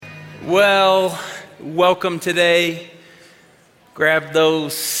Well, welcome today. Grab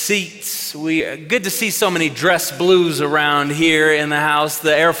those seats. Good to see so many dress blues around here in the house.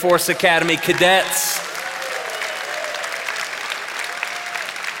 The Air Force Academy cadets.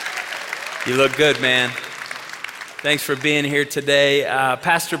 You look good, man. Thanks for being here today.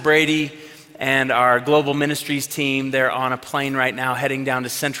 Pastor Brady and our global ministries team, they're on a plane right now heading down to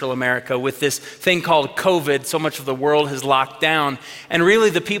Central America with this thing called COVID. So much of the world has locked down. And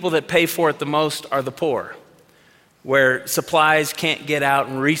really the people that pay for it the most are the poor, where supplies can't get out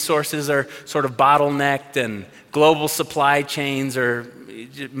and resources are sort of bottlenecked and global supply chains are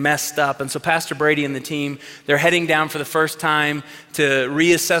messed up. And so Pastor Brady and the team, they're heading down for the first time to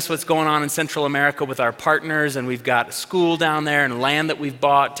reassess what's going on in Central America with our partners. And we've got a school down there and land that we've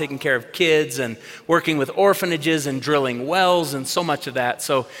bought, taking care of kids and working with orphanages and drilling wells and so much of that.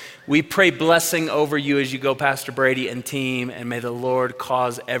 So we pray blessing over you as you go, Pastor Brady and team, and may the Lord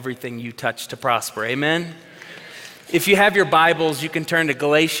cause everything you touch to prosper. Amen. If you have your Bibles, you can turn to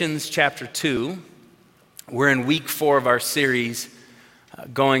Galatians chapter 2. We're in week 4 of our series,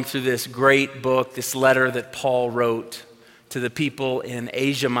 going through this great book, this letter that Paul wrote to the people in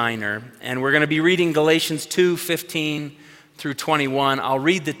Asia Minor. And we're going to be reading Galatians 2:15 through 21. I'll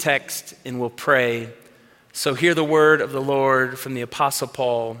read the text and we'll pray. So hear the word of the Lord from the Apostle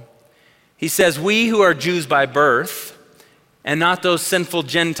Paul. He says, "We who are Jews by birth, and not those sinful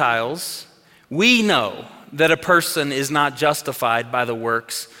Gentiles, we know that a person is not justified by the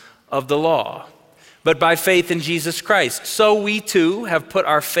works of the law, but by faith in Jesus Christ. So we too have put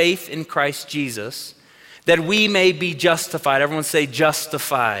our faith in Christ Jesus, that we may be justified." Everyone say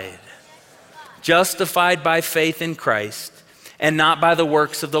justified. Justified by faith in Christ, and not by the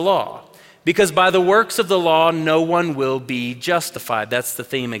works of the law. Because by the works of the law, no one will be justified. That's the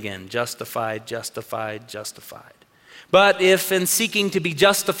theme again. Justified, justified, justified. But if in seeking to be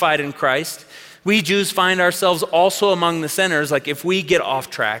justified in Christ, we Jews find ourselves also among the sinners, like if we get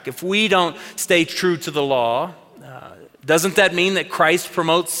off track, if we don't stay true to the law, doesn't that mean that Christ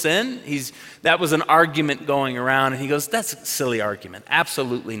promotes sin? That was an argument going around, and he goes, that's a silly argument.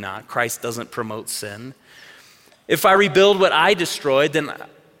 Absolutely not. Christ doesn't promote sin. If I rebuild what I destroyed, then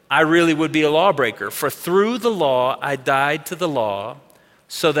I really would be a lawbreaker. For through the law, I died to the law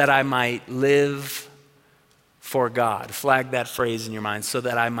so that I might live for God. Flag that phrase in your mind, so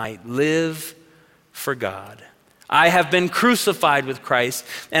that I might live for God. I have been crucified with Christ,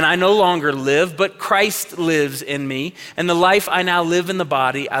 and I no longer live, but Christ lives in me. And the life I now live in the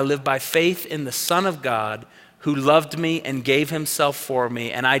body, I live by faith in the Son of God, who loved me and gave himself for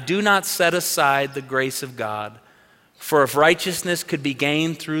me. And I do not set aside the grace of God. For if righteousness could be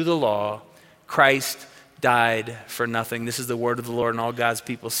gained through the law, Christ died for nothing. This is the word of the Lord, and all God's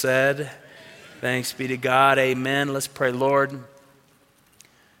people said, thanks be to God. Amen. Let's pray. Lord,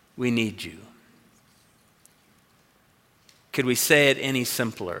 we need you. Could we say it any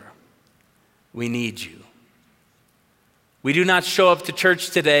simpler? We need you. We do not show up to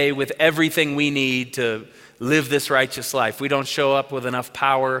church today with everything we need to live this righteous life. We don't show up with enough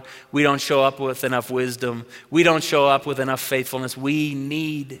power. We don't show up with enough wisdom. We don't show up with enough faithfulness. We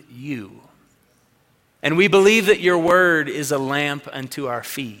need you. And we believe that your word is a lamp unto our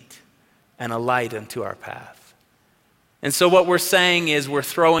feet and a light unto our path. And so what we're saying is we're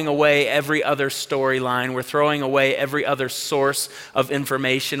throwing away every other storyline. We're throwing away every other source of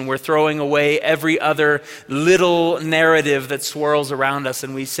information. We're throwing away every other little narrative that swirls around us.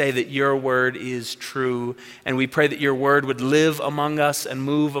 And we say that your word is true. And we pray that your word would live among us and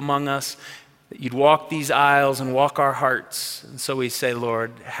move among us, that you'd walk these aisles and walk our hearts. And so we say,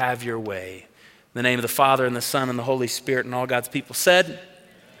 Lord, have your way. In the name of the Father and the Son and the Holy Spirit, and all God's people said,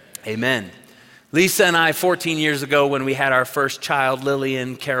 amen. Lisa and I, 14 years ago, when we had our first child,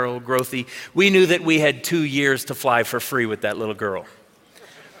 Lillian Carol Grothy, we knew that we had 2 years to fly for free with that little girl.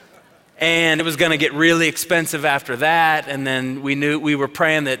 And it was going to get really expensive after that. And then we were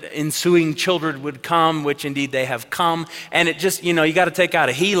praying that ensuing children would come, which indeed they have come. And it just, you got to take out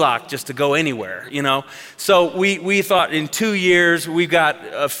a HELOC just to go anywhere, So we thought in 2 years, we've got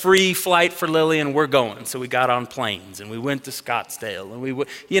a free flight for Lily and we're going. So we got on planes and we went to Scottsdale and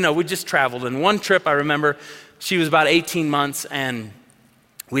we just traveled. And one trip, I remember, she was about 18 months and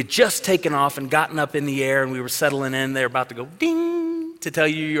we'd just taken off and gotten up in the air and we were settling in. They were about to go ding, to tell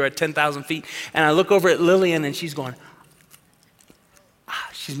you you're at 10,000 feet. And I look over at Lillian and she's going,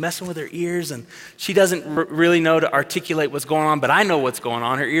 she's messing with her ears and she doesn't really know to articulate what's going on, but I know what's going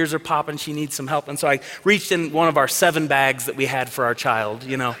on. Her ears are popping, she needs some help. And so I reached in one of our 7 bags that we had for our child,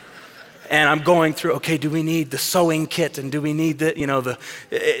 And I'm going through, okay, do we need the sewing kit? And do we need the,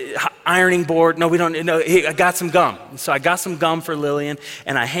 the ironing board? No, we don't. No, I got some gum. So I got some gum for Lillian,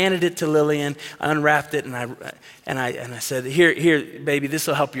 and I handed it to Lillian. I unwrapped it, and I said, here, baby, this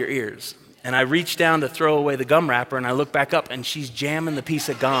will help your ears. And I reached down to throw away the gum wrapper, and I look back up, and she's jamming the piece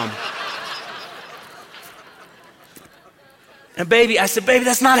of gum. And I said, baby,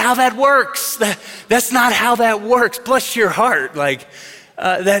 that's not how that works. That's not how that works. Bless your heart.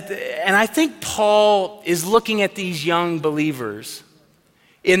 And I think Paul is looking at these young believers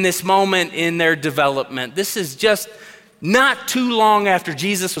in this moment in their development. This is just not too long after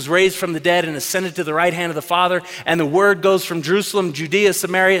Jesus was raised from the dead and ascended to the right hand of the Father, and the word goes from Jerusalem, Judea,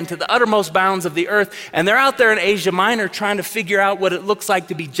 Samaria, and to the uttermost bounds of the earth. And they're out there in Asia Minor trying to figure out what it looks like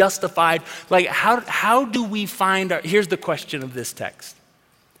to be justified. How do we find here's the question of this text.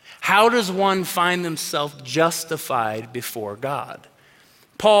 How does one find themselves justified before God?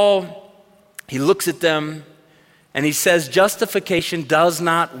 Paul, he looks at them and he says justification does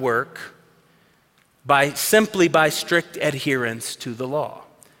not work simply by strict adherence to the law.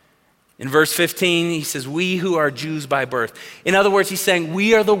 In verse 15, he says, we who are Jews by birth. In other words, he's saying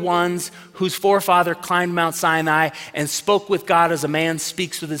we are the ones whose forefather climbed Mount Sinai and spoke with God as a man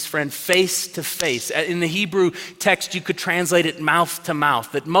speaks with his friend face to face. In the Hebrew text, you could translate it mouth to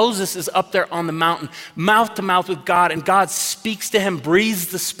mouth, that Moses is up there on the mountain, mouth to mouth with God, and God speaks to him, breathes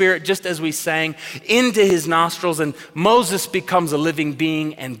the Spirit, just as we sang, into his nostrils, and Moses becomes a living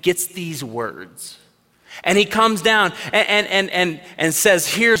being and gets these words. And he comes down and says,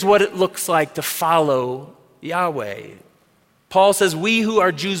 here's what it looks like to follow Yahweh. Paul says, we who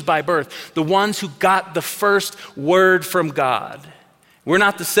are Jews by birth, the ones who got the first word from God. We're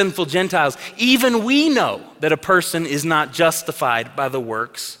not the sinful Gentiles. Even we know that a person is not justified by the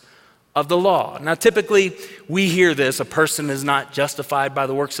works of the law. Now, typically, we hear this, a person is not justified by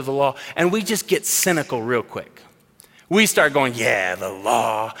the works of the law, and we just get cynical real quick. We start going, yeah, the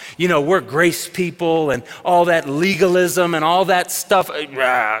law, we're grace people and all that legalism and all that stuff.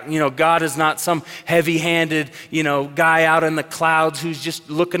 God is not some heavy-handed, guy out in the clouds who's just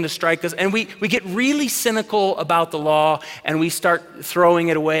looking to strike us. And we get really cynical about the law and we start throwing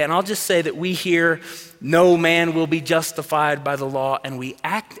it away. And I'll just say that we hear, no man will be justified by the law, and we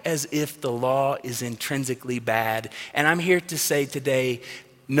act as if the law is intrinsically bad. And I'm here to say today,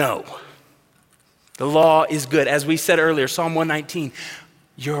 no. The law is good. As we said earlier, Psalm 119,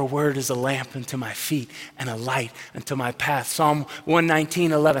 your word is a lamp unto my feet and a light unto my path. Psalm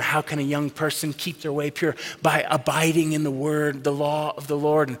 119:11, how can a young person keep their way pure? By abiding in the word, the law of the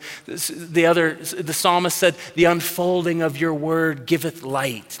Lord. And the psalmist said, the unfolding of your word giveth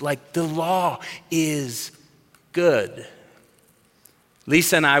light. Like the law is good.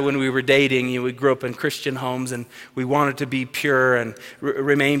 Lisa and I, when we were dating, we grew up in Christian homes and we wanted to be pure and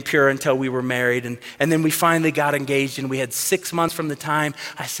remain pure until we were married. And then we finally got engaged and we had 6 months from the time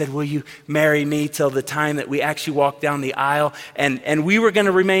I said, will you marry me, till the time that we actually walked down the aisle. And we were going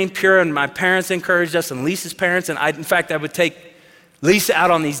to remain pure, and my parents encouraged us and Lisa's parents. And I would take Lisa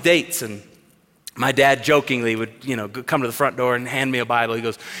out on these dates, and my dad jokingly would, come to the front door and hand me a Bible. He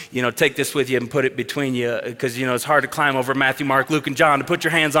goes, take this with you and put it between you because, it's hard to climb over Matthew, Mark, Luke, and John to put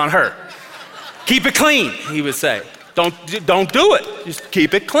your hands on her. Keep it clean, he would say. Don't do it. Just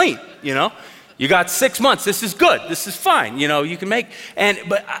keep it clean, You got 6 months. This is good. This is fine. You can make, and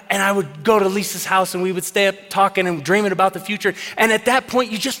I would go to Lisa's house and we would stay up talking and dreaming about the future. And at that point,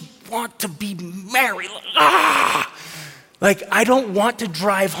 you just want to be married. Like, I don't want to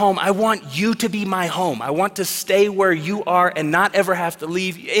drive home. I want you to be my home. I want to stay where you are and not ever have to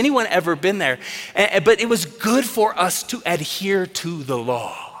leave. Anyone ever been there? But it was good for us to adhere to the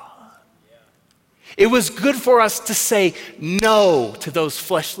law. It was good for us to say no to those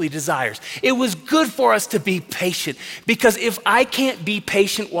fleshly desires. It was good for us to be patient, because if I can't be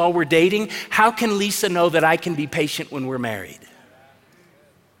patient while we're dating, how can Lisa know that I can be patient when we're married?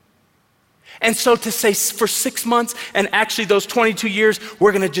 And so to say for 6 months, and actually those 22 years,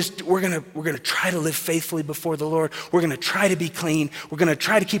 we're gonna try to live faithfully before the Lord. We're gonna try to be clean. We're gonna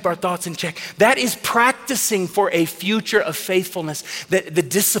try to keep our thoughts in check. That is practicing for a future of faithfulness. That the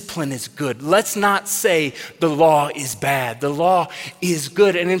discipline is good. Let's not say the law is bad. The law is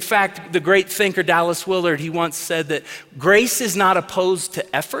good. And in fact, the great thinker Dallas Willard, he once said that grace is not opposed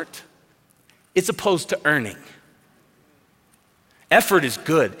to effort, it's opposed to earning. Effort is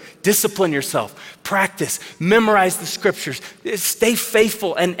good. Discipline yourself. Practice. Memorize the scriptures. Stay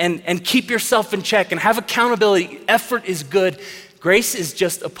faithful and keep yourself in check and have accountability. Effort is good. Grace is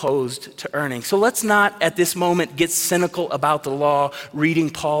just opposed to earning. So let's not at this moment get cynical about the law, reading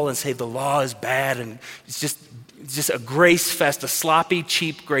Paul and say the law is bad and it's just just a grace fest, a sloppy,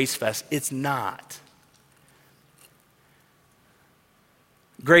 cheap grace fest. It's not.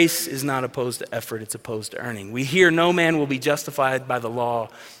 Grace is not opposed to effort, it's opposed to earning. We hear no man will be justified by the law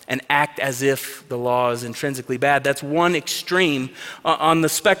and act as if the law is intrinsically bad. That's one extreme on the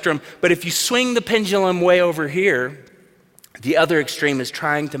spectrum. But if you swing the pendulum way over here, the other extreme is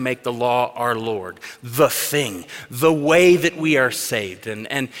trying to make the law our Lord, the thing, the way that we are saved.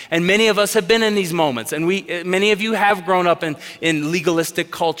 And many of us have been in these moments, and many of you have grown up in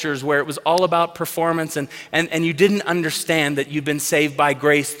legalistic cultures where it was all about performance, and you didn't understand that you've been saved by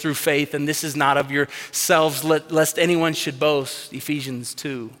grace through faith, and this is not of yourselves, lest anyone should boast, Ephesians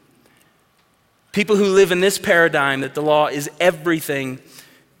 2. People who live in this paradigm that the law is everything,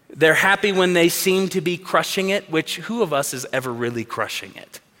 they're happy when they seem to be crushing it, which who of us is ever really crushing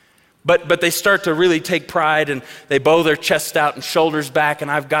it? But they start to really take pride, and they bow their chest out and shoulders back,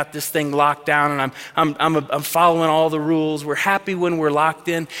 and I've got this thing locked down, and I'm following all the rules. We're happy when we're locked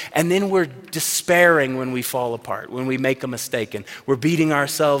in, and then we're despairing when we fall apart, when we make a mistake, and we're beating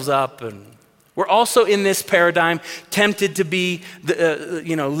ourselves up. And we're also in this paradigm tempted to be,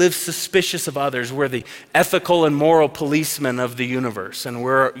 live suspicious of others. We're the ethical and moral policemen of the universe. And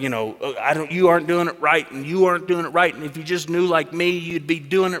we're, you aren't doing it right, and you aren't doing it right. And if you just knew like me, you'd be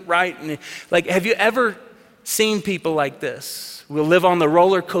doing it right. And have you ever seen people like this? We'll live on the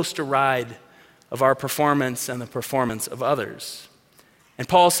roller coaster ride of our performance and the performance of others. And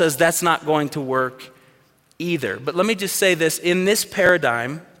Paul says that's not going to work either. But let me just say this, in this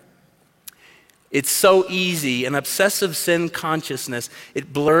paradigm, it's so easy, an obsessive sin consciousness,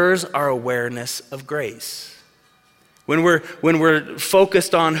 it blurs our awareness of grace. When we're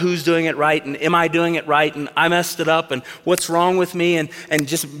focused on who's doing it right, and am I doing it right, and I messed it up, and what's wrong with me, and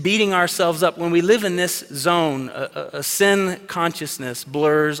just beating ourselves up, when we live in this zone, a sin consciousness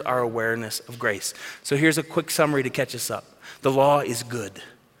blurs our awareness of grace. So here's a quick summary to catch us up. The law is good.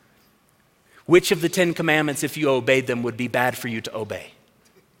 Which of the 10 commandments, if you obeyed them, would be bad for you to obey?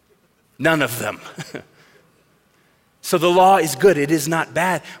 None of them. So the law is good. It is not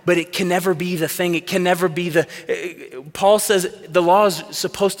bad, but it can never be the thing. It can never be Paul says the law is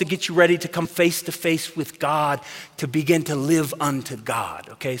supposed to get you ready to come face to face with God, to begin to live unto God.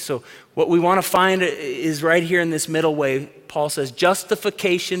 Okay, so what we want to find is right here in this middle way. Paul says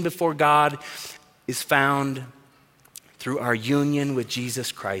justification before God is found through our union with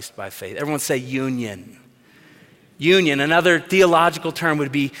Jesus Christ by faith. Everyone say union. Union, another theological term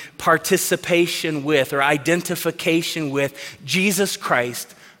would be participation with or identification with Jesus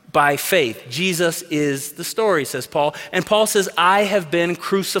Christ by faith. Jesus is the story, says Paul. And Paul says, I have been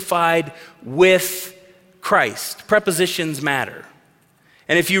crucified with Christ. Prepositions matter.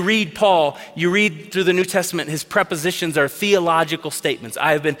 And if you read Paul, you read through the New Testament, his prepositions are theological statements.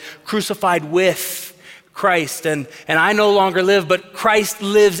 I have been crucified with Christ, and I no longer live, but Christ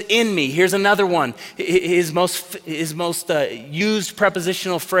lives in me. Here's another one. His most used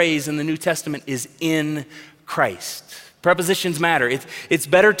prepositional phrase in the New Testament is in Christ. Prepositions matter. It's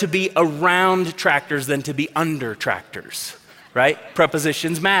better to be around tractors than to be under tractors, right?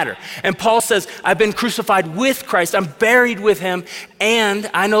 Prepositions matter. And Paul says, I've been crucified with Christ. I'm buried with him,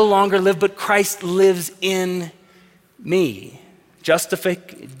 and I no longer live, but Christ lives in me.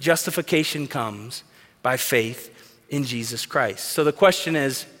 Justification comes by faith in Jesus Christ. So the question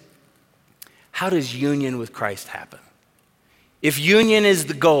is, how does union with Christ happen? If union is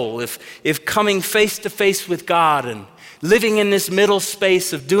the goal, if coming face to face with God and living in this middle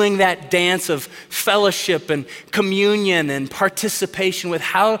space of doing that dance of fellowship and communion and participation with,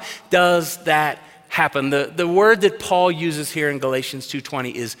 how does that happen? The word that Paul uses here in Galatians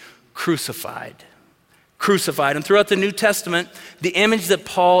 2:20 is crucified. Crucified. And throughout the New Testament, the image that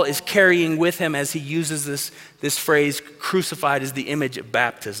Paul is carrying with him as he uses this phrase, crucified, is the image of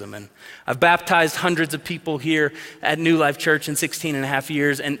baptism. And I've baptized hundreds of people here at New Life Church in 16 and a half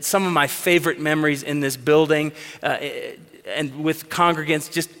years. And some of my favorite memories in this building and with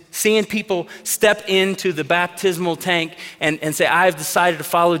congregants, just seeing people step into the baptismal tank and say, I've decided to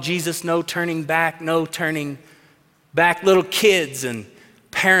follow Jesus, no turning back, no turning back. Little kids and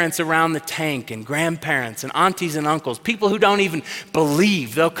parents around the tank and grandparents and aunties and uncles, people who don't even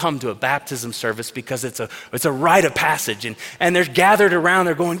believe, they'll come to a baptism service because it's a rite of passage, and they're gathered around,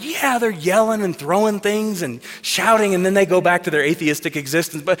 they're going, yeah, they're yelling and throwing things and shouting, and then they go back to their atheistic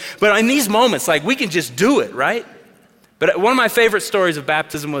existence. But in these moments, like, we can just do it, right? But one of my favorite stories of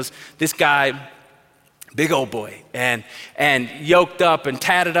baptism was this guy, big old boy, and yoked up and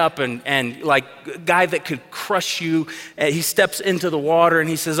tatted up and like a guy that could crush you. He steps into the water and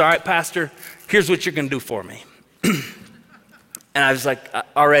he says, all right, Pastor, here's what you're gonna do for me. And I was like,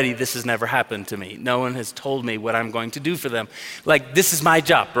 already, this has never happened to me. No one has told me what I'm going to do for them. Like, this is my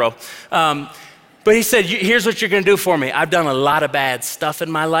job, bro. But he said, here's what you're gonna do for me. I've done a lot of bad stuff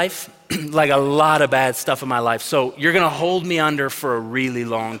in my life, like a lot of bad stuff in my life. So you're gonna hold me under for a really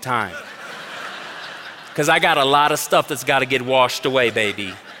long time. Because I got a lot of stuff that's gotta get washed away,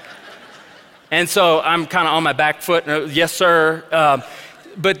 baby. And so I'm kind of on my back foot, yes, sir.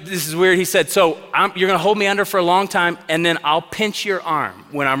 But this is weird. He said, so you're going to hold me under for a long time, and then I'll pinch your arm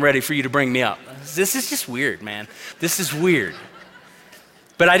when I'm ready for you to bring me up. This is just weird, man. This is weird.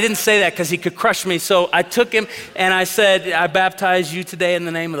 But I didn't say that because he could crush me. So I took him and I said, I baptize you today in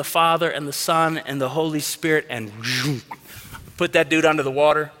the name of the Father and the Son and the Holy Spirit, and put that dude under the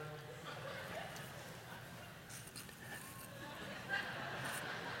water.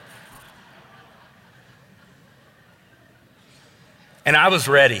 And I was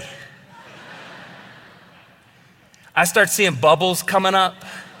ready. I start seeing bubbles coming up.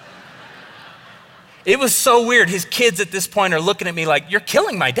 It was so weird. His kids at this point are looking at me like, you're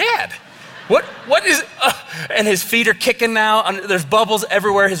killing my dad. What is, and his feet are kicking now. There's bubbles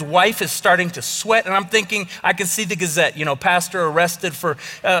everywhere. His wife is starting to sweat. And I'm thinking, I can see the Gazette, pastor arrested for,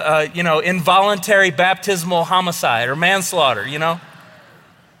 involuntary baptismal homicide or manslaughter,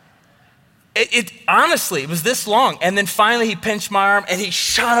 Honestly, it was this long. And then finally he pinched my arm and he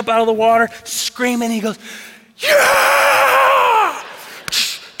shot up out of the water screaming. He goes, yeah!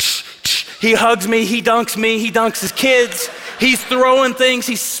 He hugs me, he dunks me, he dunks his kids. He's throwing things,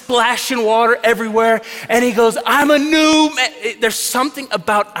 he's splashing water everywhere. And he goes, I'm a new man. There's something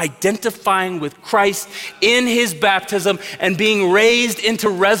about identifying with Christ in his baptism and being raised into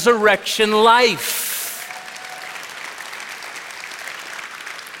resurrection life.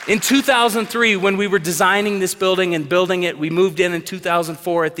 In 2003, when we were designing this building and building it, we moved in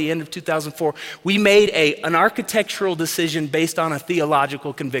 2004, at the end of 2004, we made an architectural decision based on a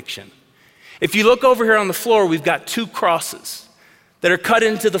theological conviction. If you look over here on the floor, we've got 2 crosses that are cut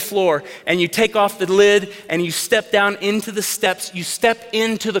into the floor, and you take off the lid and you step down into the steps, you step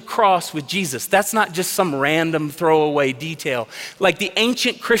into the cross with Jesus. That's not just some random throwaway detail. Like the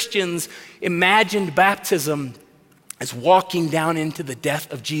ancient Christians imagined baptism as walking down into the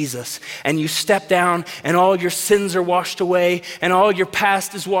death of Jesus. And you step down and all your sins are washed away and all your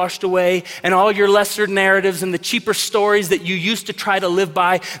past is washed away and all your lesser narratives and the cheaper stories that you used to try to live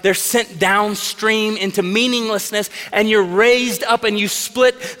by, they're sent downstream into meaninglessness, and you're raised up and you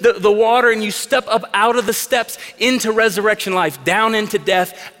split the water and you step up out of the steps into resurrection life, down into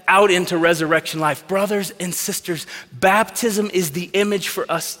death, out into resurrection life. Brothers and sisters, baptism is the image for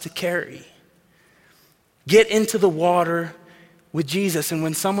us to carry. Get into the water with Jesus, and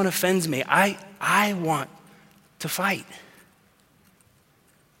when someone offends me, I want to fight.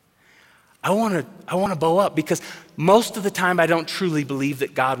 I want to bow up, because most of the time I don't truly believe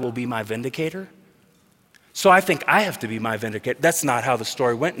that God will be my vindicator. So I think I have to be my vindicator. That's not how the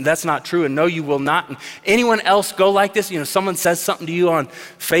story went, and that's not true, and no, you will not. And anyone else go like this? Someone says something to you on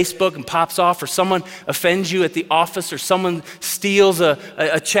Facebook and pops off, or someone offends you at the office, or someone steals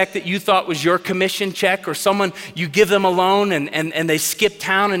a check that you thought was your commission check, or someone, you give them a loan and they skip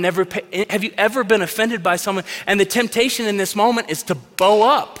town and never pay. Have you ever been offended by someone? And the temptation in this moment is to bow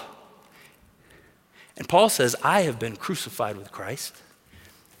up. And Paul says, I have been crucified with Christ,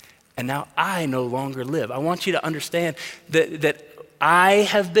 and now I no longer live. I want you to understand that I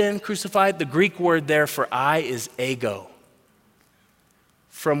have been crucified. The Greek word there for I is ego,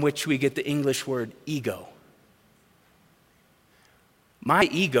 from which we get the English word ego. My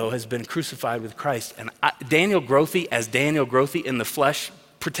ego has been crucified with Christ. And Daniel Grothe, as Daniel Grothe in the flesh,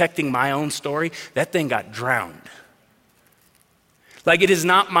 protecting my own story, that thing got drowned. Like, it is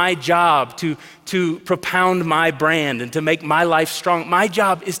not my job to propound my brand and to make my life strong. My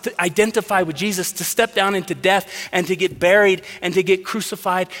job is to identify with Jesus, to step down into death and to get buried and to get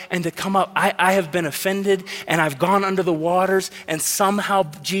crucified and to come up. I have been offended and I've gone under the waters, and somehow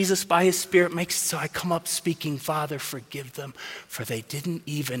Jesus by his Spirit makes it so I come up speaking, Father, forgive them, for they didn't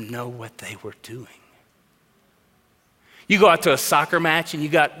even know what they were doing. You go out to a soccer match and you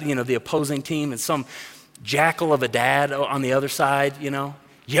got, the opposing team and some jackal of a dad on the other side,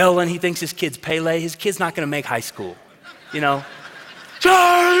 yelling. He thinks his kid's Pele. His kid's not going to make high school,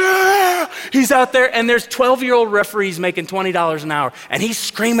 He's out there, and there's 12-year-old referees making $20 an hour, and he's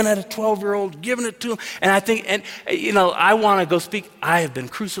screaming at a 12-year-old, giving it to him. And I think, I want to go speak. I have been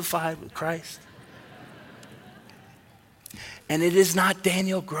crucified with Christ. And it is not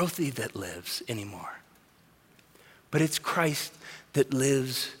Daniel Grothe that lives anymore, but it's Christ that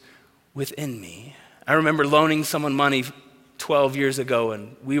lives within me. I remember loaning someone money 12 years ago,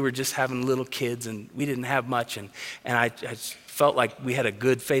 and we were just having little kids and we didn't have much, and I felt like we had a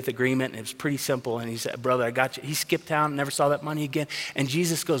good faith agreement, and it was pretty simple. And he said, brother, I got you. He skipped town, never saw that money again. And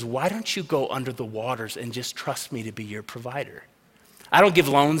Jesus goes, why don't you go under the waters and just trust me to be your provider? I don't give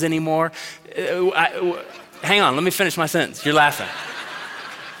loans anymore. Hang on, let me finish my sentence. You're laughing.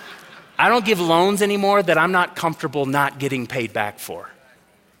 I don't give loans anymore that I'm not comfortable not getting paid back for.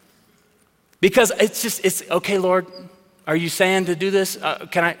 Because it's okay, Lord, are you saying to do this?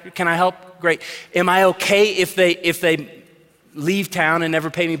 Can I help? Great. Am I okay if they leave town and never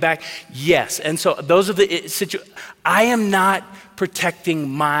pay me back? Yes. And so those are the situations. I am not protecting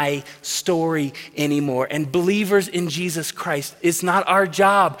my story anymore. And believers in Jesus Christ, it's not our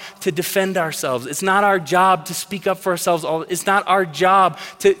job to defend ourselves. It's not our job to speak up for ourselves. It's not our job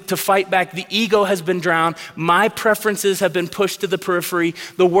to fight back. The ego has been drowned. My preferences have been pushed to the periphery.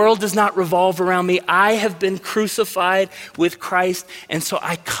 The world does not revolve around me. I have been crucified with Christ. And so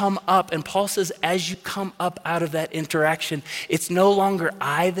I come up. And Paul says, as you come up out of that interaction, it's no longer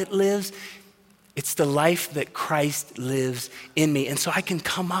I that lives. It's the life that Christ lives in me. And so I can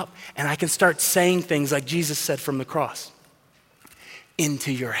come up and I can start saying things like Jesus said from the cross.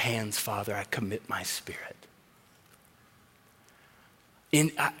 Into your hands, Father, I commit my spirit.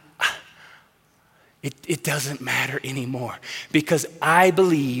 It doesn't matter anymore, because I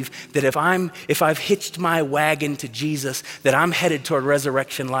believe that if I've hitched my wagon to Jesus, that I'm headed toward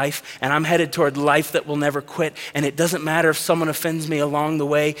resurrection life, and I'm headed toward life that will never quit. And it doesn't matter if someone offends me along the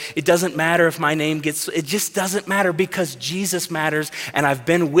way. It doesn't matter if my name it just doesn't matter, because Jesus matters, and I've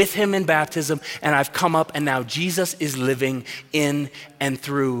been with him in baptism, and I've come up, and now Jesus is living in and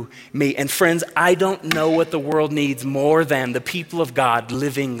through me. And friends, I don't know what the world needs more than the people of God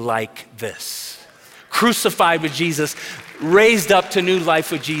living like this. Crucified with Jesus, raised up to new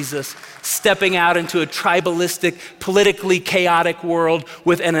life with Jesus, stepping out into a tribalistic, politically chaotic world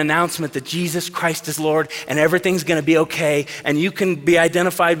with an announcement that Jesus Christ is Lord and everything's gonna be okay, and you can be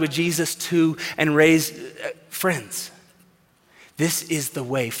identified with Jesus too and raise friends. This is the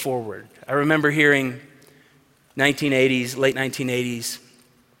way forward. I remember hearing late 1980s,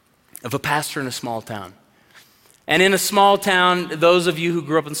 of a pastor in a small town. And in a small town, those of you who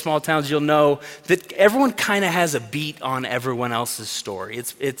grew up in small towns, you'll know that everyone kind of has a beat on everyone else's story.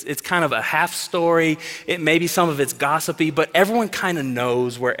 It's kind of a half story. Maybe some of it's gossipy, but everyone kind of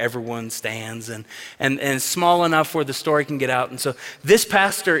knows where everyone stands, and it's small enough where the story can get out. And so this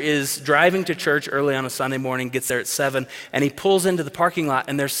pastor is driving to church early on a Sunday morning, gets there at 7, and he pulls into the parking lot,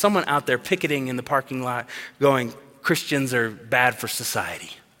 and there's someone out there picketing in the parking lot going, Christians are bad for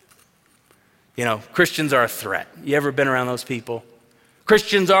society. You know, Christians are a threat. You ever been around those people?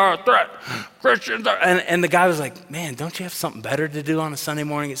 Christians are a threat. Christians are, and the guy was like, man, don't you have something better to do on a Sunday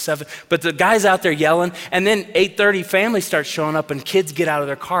morning at 7? But the guy's out there yelling, and then 8:30, families start showing up, and kids get out of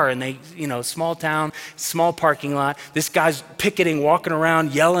their car, and they, small town, small parking lot. This guy's picketing, walking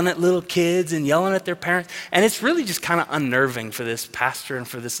around, yelling at little kids and yelling at their parents. And it's really just kind of unnerving for this pastor and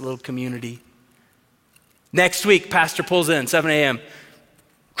for this little community. Next week, pastor pulls in, 7 a.m.,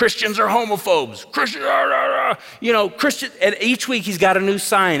 Christians are homophobes. Christians are, Christian. And each week he's got a new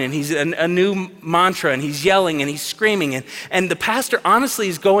sign, and he's a new mantra, and he's yelling and he's screaming. And the pastor honestly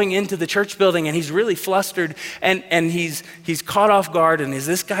is going into the church building, and he's really flustered, and he's caught off guard. And is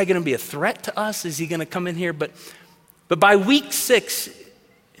this guy going to be a threat to us? Is he going to come in here? But by week 6,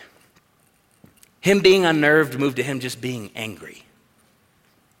 him being unnerved moved to him just being angry.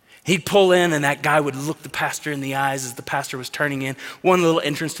 He'd pull in, and that guy would look the pastor in the eyes as the pastor was turning in one little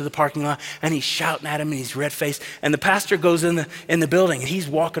entrance to the parking lot, and he's shouting at him, and he's red-faced. And the pastor goes in the building, and he's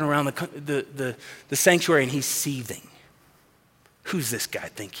walking around the sanctuary, and he's seething. Who's this guy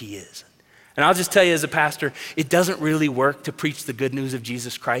think he is? And I'll just tell you as a pastor, it doesn't really work to preach the good news of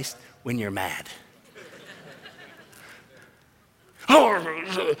Jesus Christ when you're mad. Oh,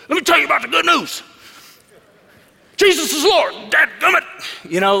 let me tell you about the good news. Jesus is Lord, dadgummit.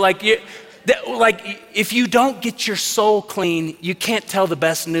 If you don't get your soul clean, you can't tell the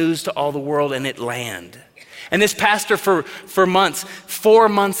best news to all the world and it land. And this pastor for months, 4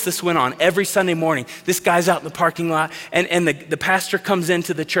 months this went on, every Sunday morning, this guy's out in the parking lot, and the pastor comes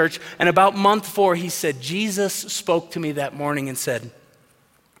into the church, and about month 4, he said, Jesus spoke to me that morning and said,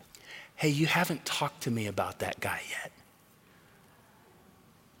 hey, you haven't talked to me about that guy yet.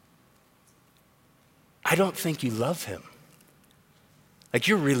 I don't think you love him. Like,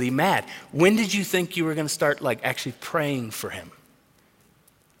 you're really mad. When did you think you were going to start actually praying for him?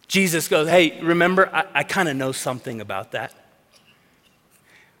 Jesus goes, hey, remember, I kind of know something about that.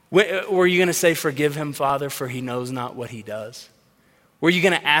 Were you going to say, forgive him, Father, for he knows not what he does? Were you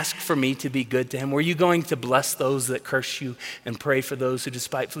going to ask for me to be good to him? Were you going to bless those that curse you and pray for those who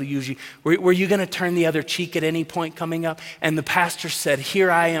despitefully use you? Were you going to turn the other cheek at any point coming up? And the pastor said,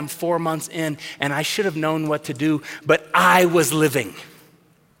 here I am 4 months in, and I should have known what to do, but I was living.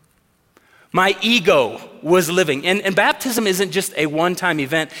 My ego was living. And baptism isn't just a one-time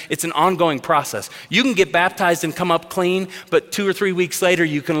event, it's an ongoing process. You can get baptized and come up clean, but 2 or 3 weeks later,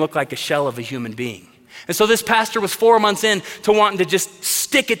 you can look like a shell of a human being. And so this pastor was 4 months in to wanting to just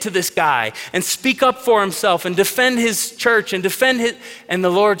stick it to this guy and speak up for himself and defend his church and and the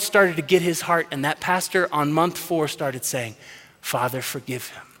Lord started to get his heart. And that pastor on month 4 started saying, Father, forgive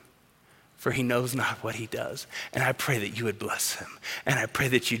him, for he knows not what he does. And I pray that you would bless him. And I pray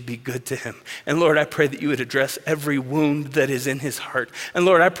that you'd be good to him. And Lord, I pray that you would address every wound that is in his heart. And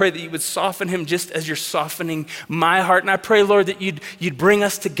Lord, I pray that you would soften him just as you're softening my heart. And I pray, Lord, that you'd bring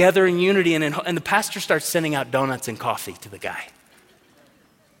us together in unity. And the pastor starts sending out donuts and coffee to the guy.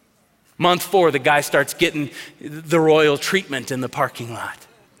 Month 4, the guy starts getting the royal treatment in the parking lot.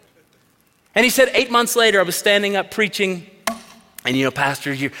 And he said, 8 months later, I was standing up preaching. And you know,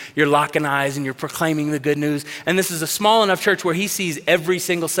 pastors, you're locking eyes and you're proclaiming the good news. And this is a small enough church where he sees every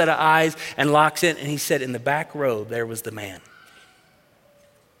single set of eyes and locks in. And he said, in the back row, there was the man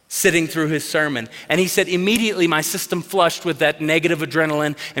sitting through his sermon. And he said, immediately my system flushed with that negative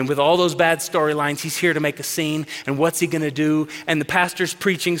adrenaline and with all those bad storylines. He's here to make a scene. And what's he going to do? And the pastor's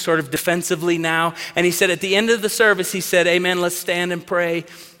preaching sort of defensively now. And he said, at the end of the service, he said, amen, let's stand and pray.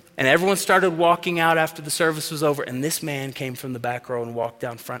 And everyone started walking out after the service was over. And this man came from the back row and walked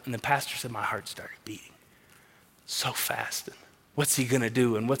down front. And the pastor said, my heart started beating so fast. And what's he going to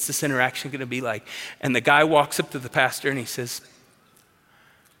do? And what's this interaction going to be like? And the guy walks up to the pastor and he says,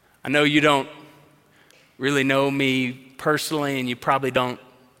 I know you don't really know me personally and you probably don't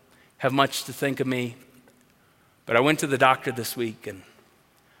have much to think of me. But I went to the doctor this week and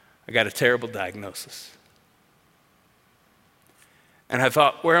I got a terrible diagnosis. And I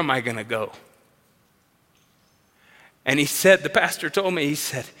thought, where am I going to go? And he said, the pastor told me, he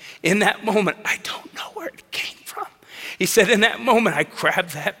said, in that moment, I don't know where it came from. He said, in that moment, I grabbed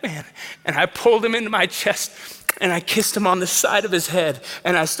that man and I pulled him into my chest and I kissed him on the side of his head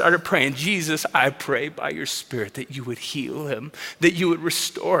and I started praying, Jesus, I pray by your Spirit that you would heal him, that you would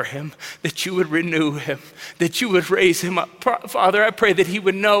restore him, that you would renew him, that you would raise him up. Father, I pray that he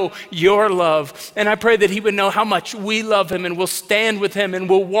would know your love and I pray that he would know how much we love him and we'll stand with him and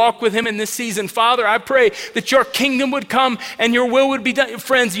we'll walk with him in this season. Father, I pray that your kingdom would come and your will would be done.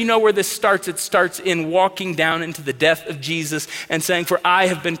 Friends, you know where this starts. It starts in walking down into the death of Jesus and saying, for I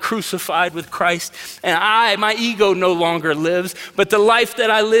have been crucified with Christ and my ego no longer lives, but the life that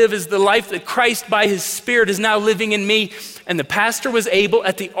I live is the life that Christ by his Spirit is now living in me. And the pastor was able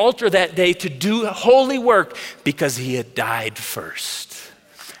at the altar that day to do holy work because he had died first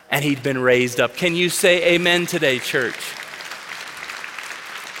and he'd been raised up. Can you say amen today, church?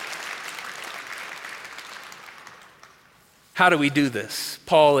 How do we do this?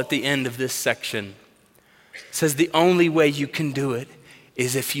 Paul at the end of this section says the only way you can do it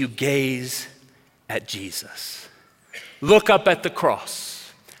is if you gaze at Jesus. Look up at the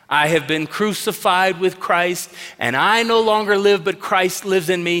cross. I have been crucified with Christ and I no longer live, but Christ lives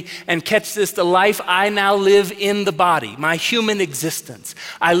in me. And catch this, the life I now live in the body, my human existence.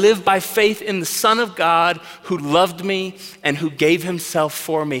 I live by faith in the Son of God who loved me and who gave himself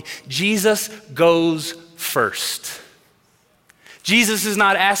for me. Jesus goes first. Jesus is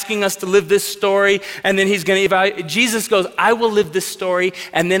not asking us to live this story and then he's going to evaluate. Jesus goes, I will live this story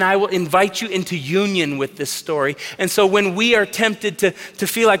and then I will invite you into union with this story. And so when we are tempted to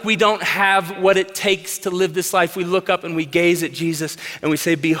feel like we don't have what it takes to live this life, we look up and we gaze at Jesus and we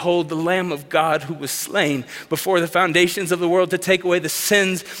say, behold the Lamb of God who was slain before the foundations of the world to take away the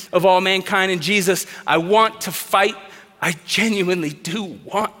sins of all mankind. And Jesus, I want to fight. I genuinely do.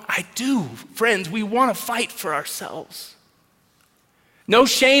 Friends, we want to fight for ourselves. No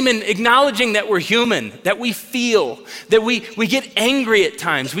shame in acknowledging that we're human, that we feel, that we get angry at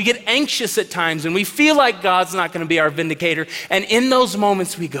times, we get anxious at times, and we feel like God's not going to be our vindicator. And in those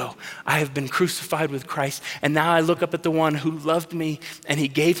moments we go, I have been crucified with Christ, and now I look up at the one who loved me, and he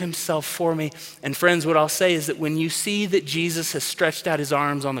gave himself for me. And friends, what I'll say is that when you see that Jesus has stretched out his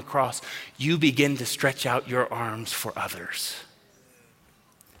arms on the cross, you begin to stretch out your arms for others.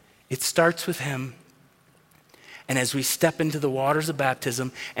 It starts with him. And as we step into the waters of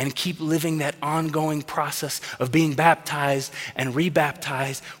baptism and keep living that ongoing process of being baptized and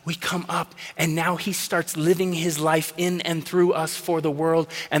rebaptized, we come up and now he starts living his life in and through us for the world.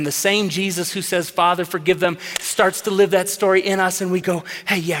 And the same Jesus who says, Father, forgive them, starts to live that story in us. And we go,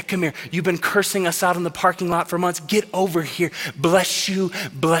 hey, yeah, come here. You've been cursing us out in the parking lot for months. Get over here. Bless you,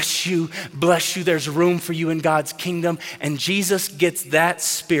 bless you, bless you. There's room for you in God's kingdom. And Jesus gets that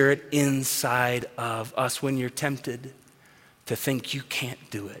spirit inside of us. When you're tempted to think you can't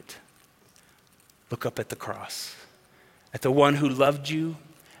do it, look up at the cross, at the one who loved you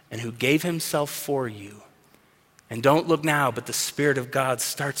and who gave himself for you. And don't look now, but the Spirit of God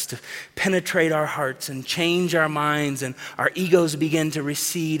starts to penetrate our hearts and change our minds, and our egos begin to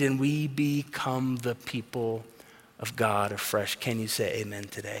recede, and we become the people of God afresh. Can you say amen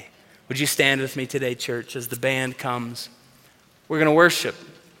today? Would you stand with me today, church, as the band comes? We're going to worship.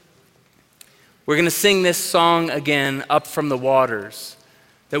 We're going to sing this song again, Up From the Waters,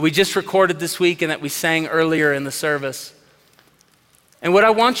 that we just recorded this week and that we sang earlier in the service. And what I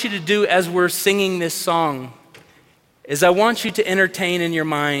want you to do as we're singing this song is I want you to entertain in your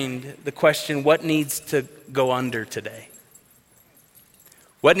mind the question, what needs to go under today?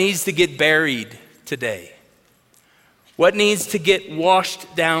 What needs to get buried today? What needs to get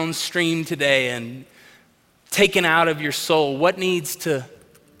washed downstream today and taken out of your soul? What needs to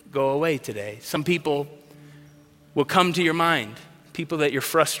go away today? Some people will come to your mind, people that you're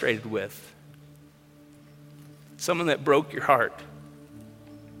frustrated with, someone that broke your heart,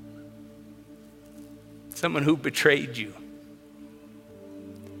 someone who betrayed you.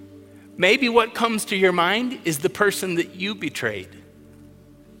 Maybe what comes to your mind is the person that you betrayed,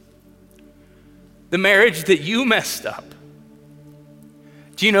 the marriage that you messed up.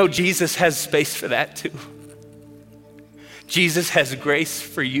 Do you know Jesus has space for that too? Jesus has grace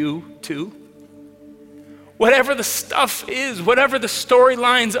for you too. Whatever the stuff is, whatever the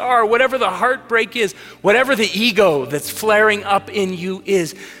storylines are, whatever the heartbreak is, whatever the ego that's flaring up in you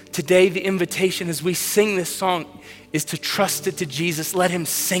is, today the invitation as we sing this song is to trust it to Jesus. Let him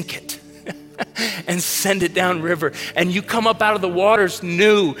sink it and send it down river. And you come up out of the waters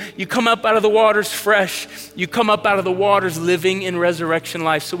new. You come up out of the waters fresh. You come up out of the waters living in resurrection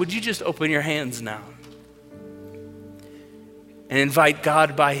life. So would you just open your hands now and invite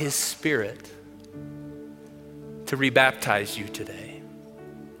God by his Spirit to rebaptize you today.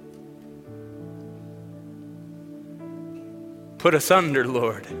 Put us under,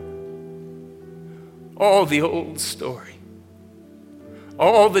 Lord, all the old story,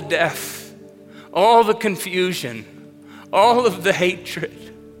 all the death, all the confusion, all of the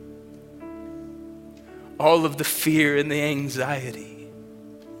hatred, all of the fear and the anxiety.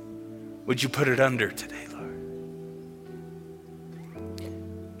 Would you put it under today, Lord?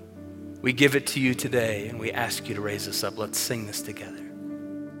 We give it to you today and we ask you to raise us up. Let's sing this together.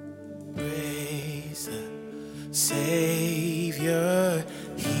 Praise the Savior,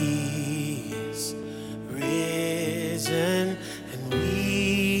 he is risen and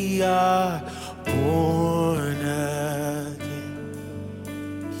we are born again.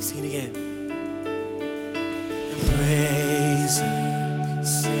 Sing it again. Praise the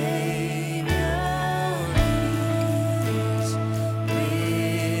Savior, he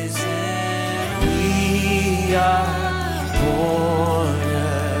is risen, we are born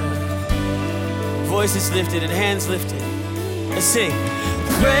again. Voices lifted and hands lifted. Let's sing.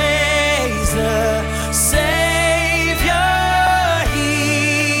 Praise the Savior,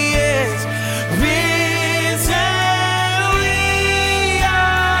 he is risen, we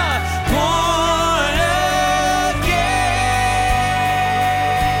are born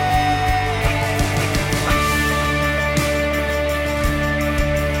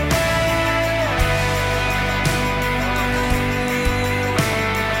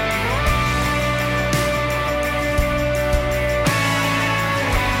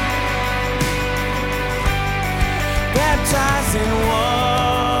baptized in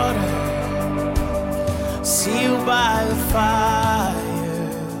water, sealed by the fire,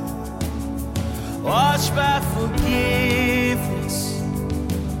 washed by forgiveness,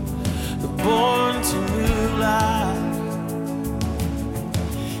 born to new life,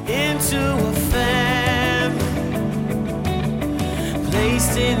 into a family,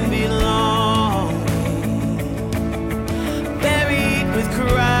 placed in belonging, buried with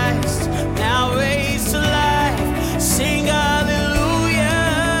Christ, now raised to life. Sing hallelujah,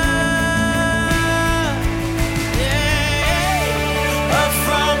 yeah. Up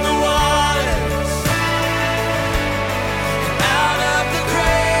from the waters, out of the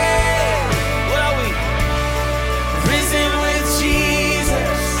grave. What are we? Risen with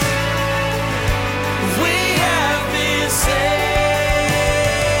Jesus. We have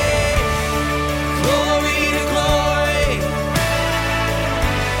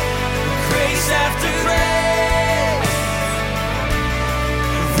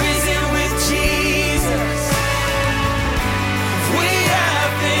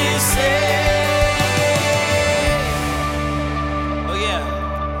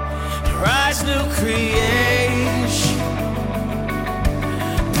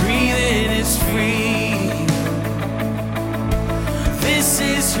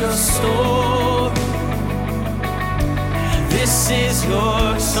is your story. This is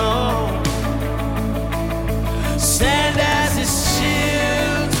your song. Stand as his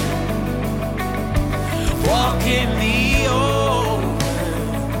children, walk in the open,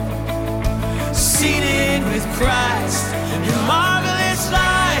 seated with Christ in marvelous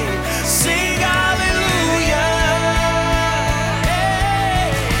light. Sing hallelujah.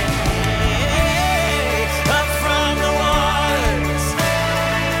 Up from the waters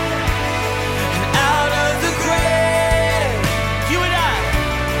and out of the grave, you and I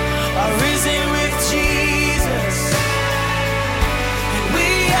are risen with Jesus, and we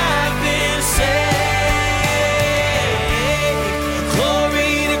have been saved.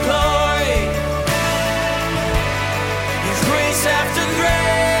 Glory to glory, His grace after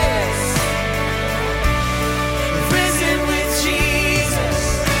grace, risen with Jesus.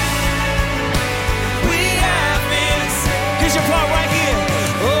 We have been saved. Here's your part right here.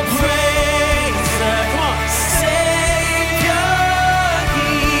 Oh, praise the, come on, Savior,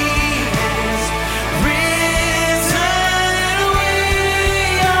 He is risen. We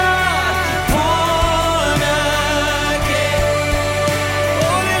are born again.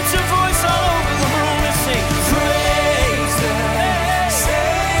 Oh, lift your voice all over the room and sing. Praise the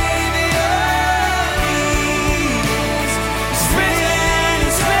Savior, He is risen.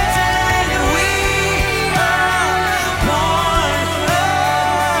 He's risen. We are born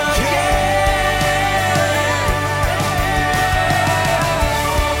again.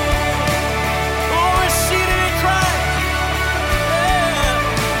 Oh, we're seated in Christ.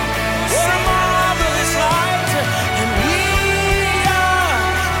 What a marvelous light. And we are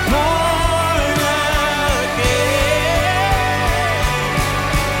born again.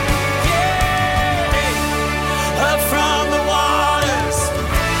 Up from the waters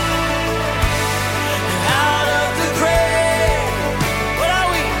and out of the grave. What are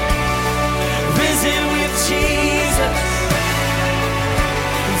we? Risen with Jesus.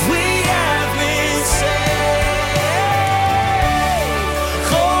 We have been saved.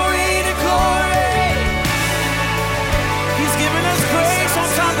 Glory to glory. He's given us grace on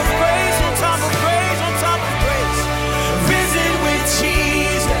top of grace, on top of grace, on top of grace. Risen with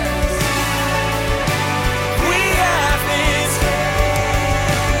Jesus. We have been saved.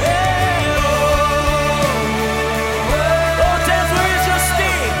 Oh, death, where is your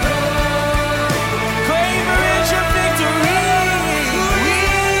sting? Grave, where is your victory? We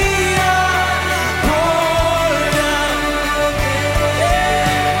are born again.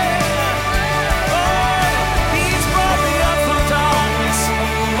 Oh, He's brought me up from darkness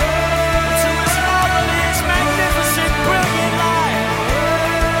to His marvelous, magnificent, brilliant light.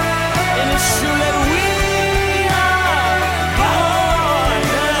 And it's true that we are born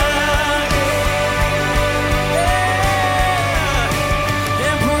again.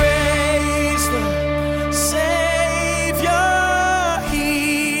 And praise the Savior, He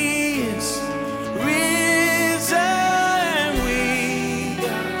is risen. We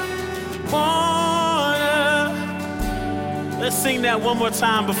are born again. Let's sing that one more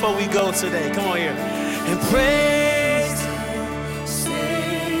time before we go today. Come on here. And praise the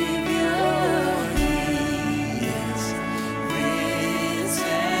Savior, He is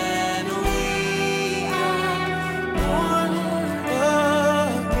risen. We are born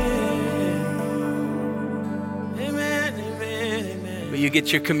again. Amen, amen, amen. Will you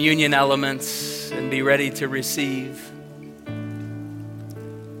get your communion elements and be ready to receive?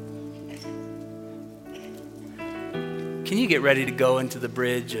 Can you get ready to go into the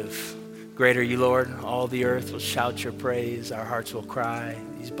bridge of greater you, Lord? All the earth will shout your praise. Our hearts will cry.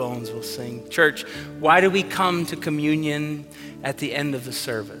 These bones will sing. Church, why do we come to communion at the end of the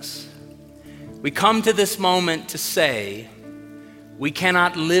service? We come to this moment to say, we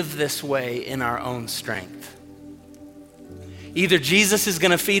cannot live this way in our own strength. Either Jesus is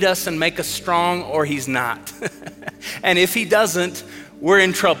going to feed us and make us strong, or He's not. And if He doesn't, we're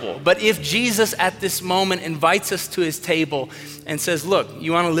in trouble. But if Jesus at this moment invites us to His table and says, look,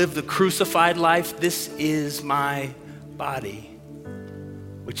 you want to live the crucified life? This is my body,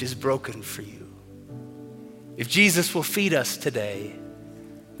 which is broken for you. If Jesus will feed us today,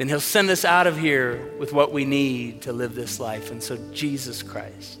 then He'll send us out of here with what we need to live this life. And so, Jesus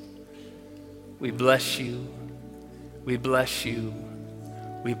Christ, we bless you. We bless you.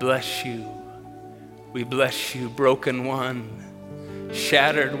 We bless you. We bless you, broken one,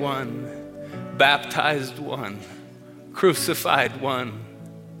 shattered one, baptized one, crucified one.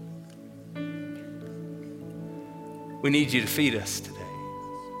 We need you to feed us today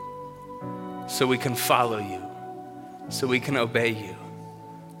so we can follow you, so we can obey you,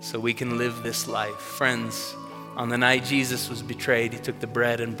 so we can live this life. Friends, On the night Jesus was betrayed, he took the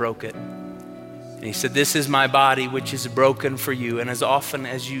bread and broke it. And he said, "This is my body, which is broken for you. And as often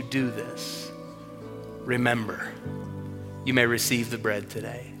as you do this, remember, you may receive the bread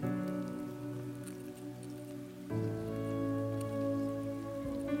today."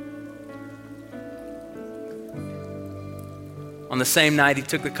 On the same night, he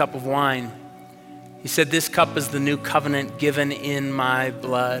took the cup of wine. He said, "This cup is the new covenant given in my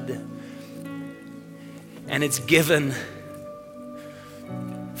blood. And it's given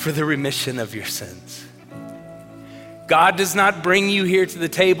for the remission of your sins." God does not bring you here to the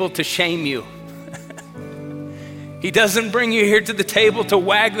table to shame you. He doesn't bring you here to the table to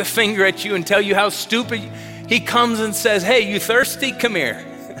wag the finger at you and tell you how stupid. He comes and says, "Hey, you thirsty? Come here.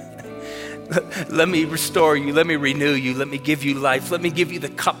 Let me restore you. Let me renew you. Let me give you life. Let me give you the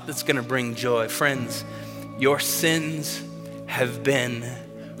cup that's going to bring joy." Friends, your sins have been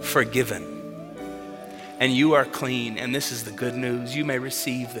forgiven. And you are clean. And this is the good news. You may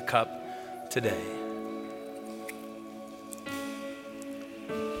receive the cup today.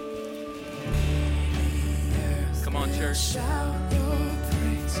 Come on, church. Shout your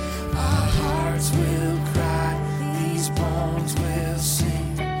praise. Our hearts will cry. These bones will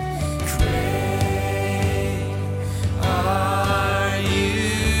sing. Great are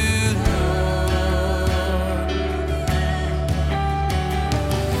you, Lord.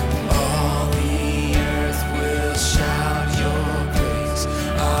 All the earth will shout your praise.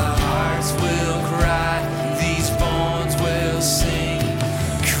 Our hearts will cry. These bones will sing.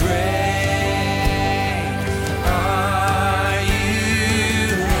 Great are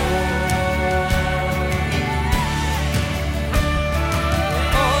you, Lord.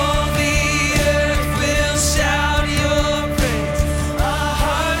 All the earth will shout your praise. Our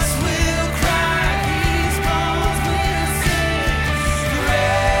hearts will cry. These bones will sing.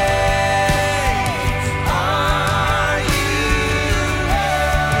 Great are you,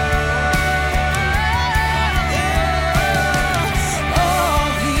 Lord. All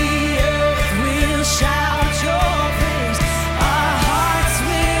the earth will shout your praise. Our hearts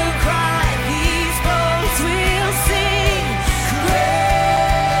will cry. These bones will sing. Great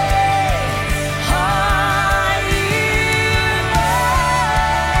are you, Lord.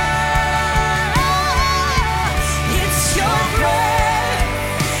 It's your breath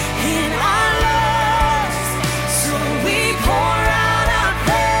in our lungs, so we pour out our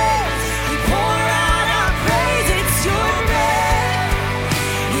praise. We pour out our praise. It's your breath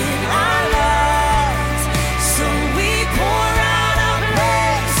in our lungs, so we pour out our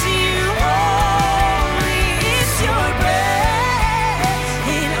praise to you only. It's your breath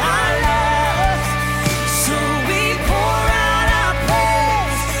in our lungs, so we pour out our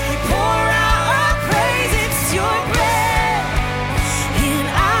praise. We pour out our praise. It's your breath in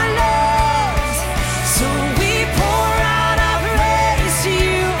our lungs, so we pour out our praise to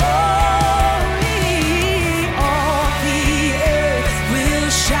you only. All the earth will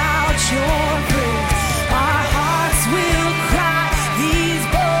shout your praise. Our hearts will cry. These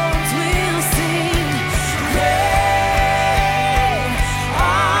bones will sing. Great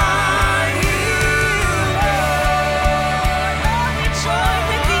are you, Lord. We join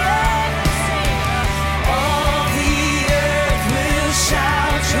with the earth and sing. All the earth will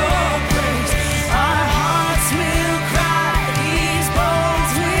shout your praise. Our hearts will cry. These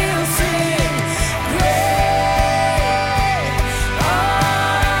bones will sing. Great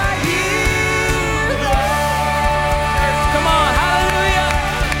are you, Lord. Come on, hallelujah.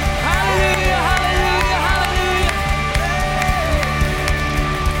 Hallelujah, hallelujah,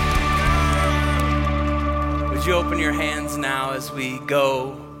 hallelujah. Would you open your hands now as we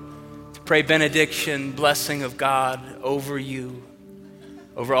go to pray benediction, blessing of God over you,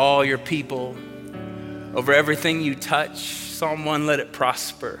 over all your people, over everything you touch. Psalm 1, let it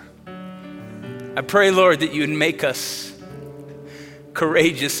prosper. I pray, Lord, that you would make us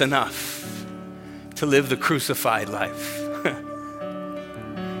courageous enough to live the crucified life.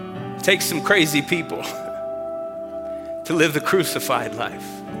 Take some crazy people to live the crucified life.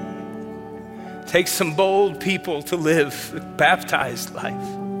 Take some bold people to live the baptized life.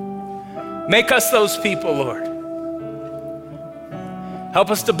 Make us those people, Lord. Help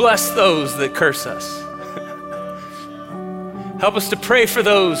us to bless those that curse us. Help us to pray for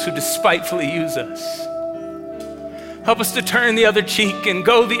those who despitefully use us. Help us to turn the other cheek and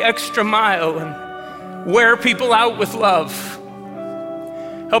go the extra mile and wear people out with love.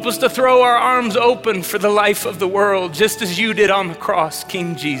 Help us to throw our arms open for the life of the world, just as you did on the cross,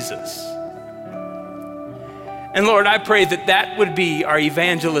 King Jesus. And Lord, I pray that that would be our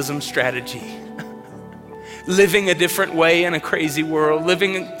evangelism strategy. Living a different way in a crazy world,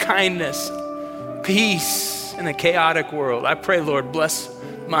 living in kindness, peace, in a chaotic world. I pray, Lord, bless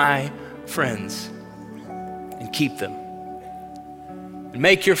my friends and keep them. And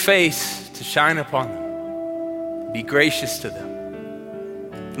make your face to shine upon them. Be gracious to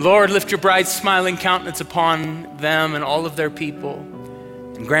them. Lord, lift your bright, smiling countenance upon them and all of their people,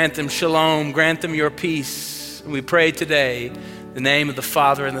 and grant them shalom, grant them your peace. And we pray today in the name of the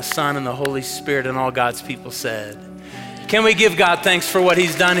Father and the Son and the Holy Spirit, and all God's people said. Can we give God thanks for what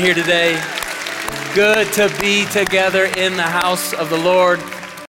he's done here today? Good to be together in the house of the Lord.